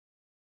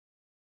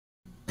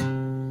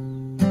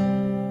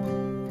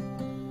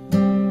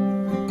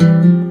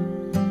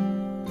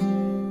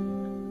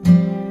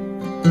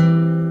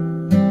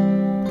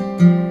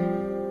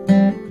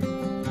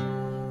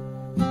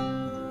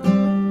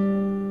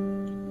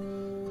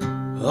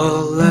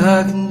All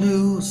I can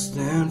do is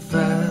stand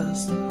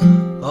fast.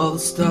 All the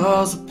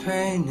stars are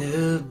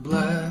painted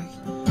black.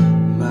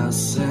 My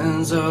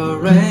sins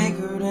are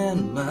anchored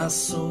in my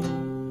soul.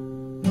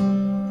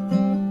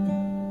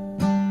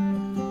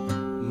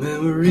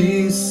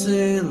 Memories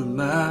sail in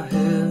my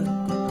head.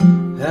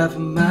 Half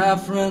of my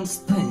friends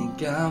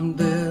think I'm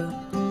dead,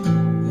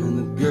 and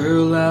the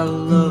girl I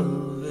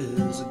love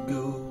is a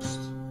ghost.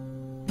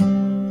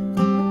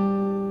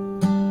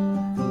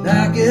 And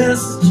I guess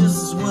it's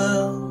just as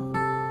well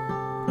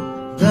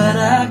that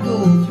I go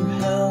through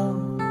hell,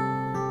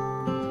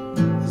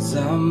 'cause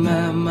I'm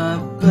at my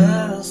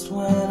best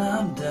when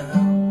I'm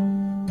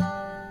down.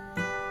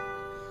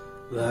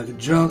 Like a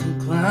drunken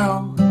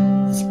clown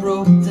that's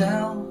broke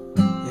down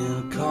in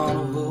a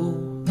carnival.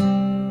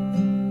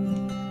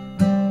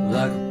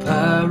 Like a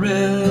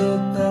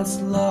pirate that's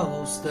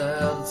lost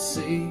out at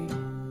sea.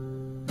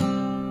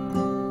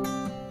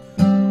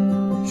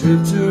 A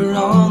drifter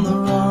on the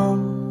run,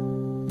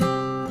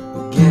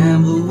 a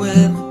gambler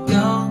with a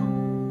gun,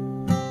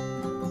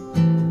 a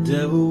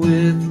devil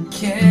with a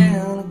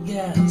can of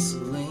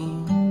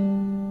gasoline.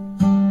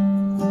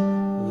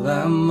 Well,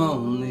 I'm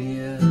on the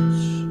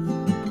edge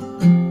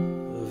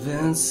of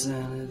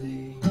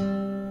insanity.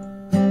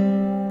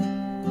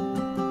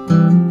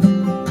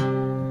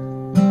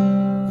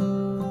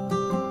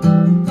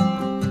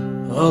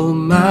 All of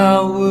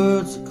my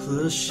words are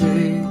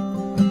cliche,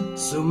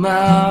 so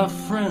my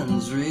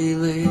friends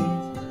relate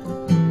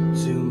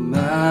to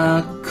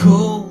my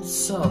cold,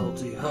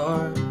 salty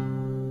heart.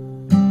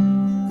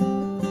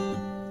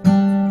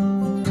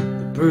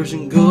 The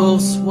Persian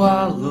Gulf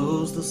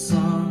swallows the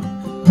sun,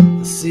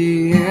 the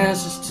sea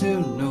answers to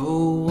no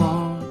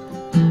one,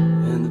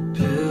 and the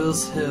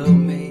pills help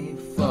me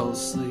fall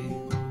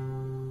asleep.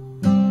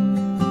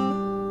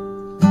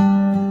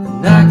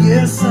 And I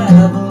guess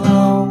I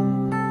belong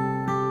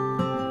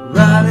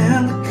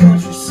writing the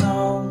country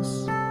songs,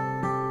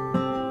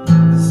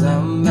 'cause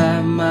I'm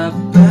at my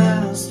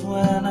best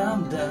when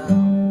I'm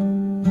down.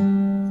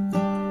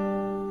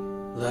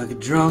 Like a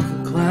drunken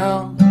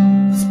clown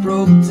that's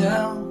broke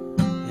down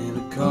in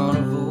a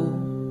carnival.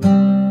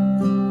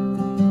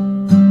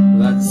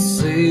 Like a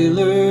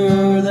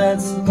sailor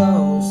that's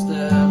lost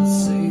at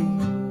sea.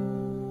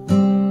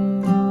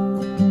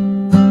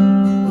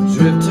 A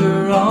drifter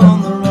on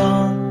the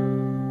run,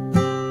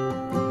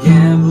 a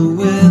gambler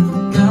with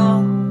a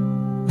gun,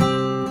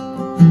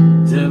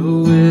 devil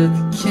with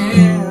a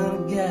can of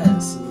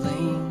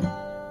gasoline.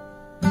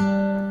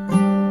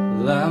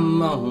 Well,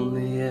 I'm on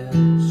the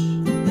edge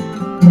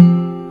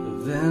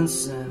of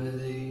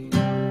insanity.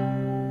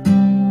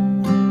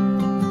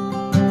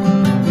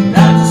 And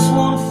I just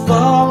want to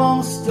fall on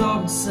the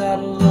starboard side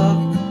of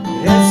love,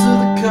 answer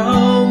the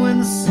call when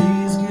the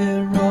seas get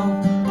rough.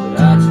 But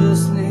I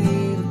just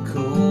need a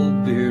cold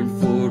beer in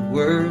Fort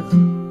Worth.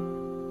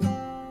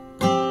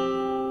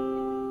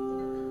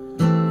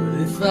 But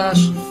if I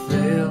should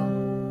fail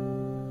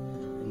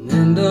and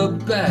end up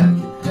back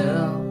in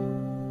hell,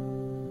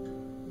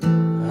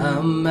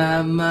 I'm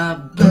at my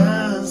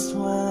best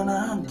when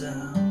I'm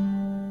down.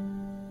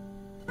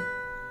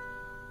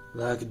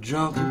 Like a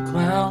drunken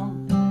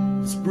clown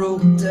that's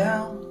broke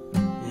down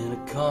in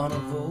a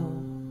carnival.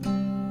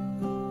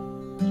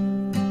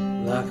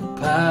 Like a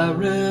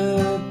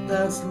pirate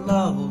that's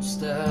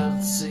lost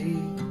at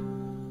sea.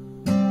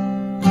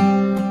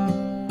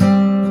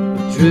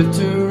 A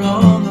drifter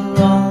on the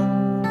run,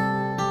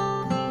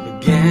 a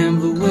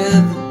gambler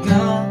with a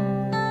gun,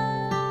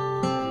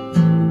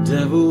 a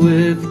devil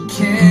with a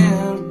can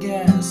of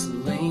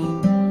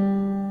gasoline.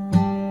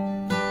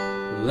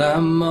 Well,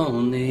 I'm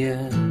on the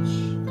edge,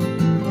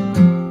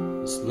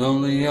 it's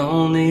lonely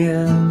on the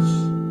edge,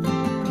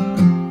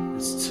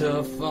 it's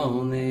tough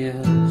on the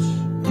edge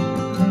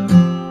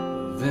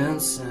of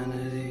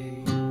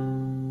insanity.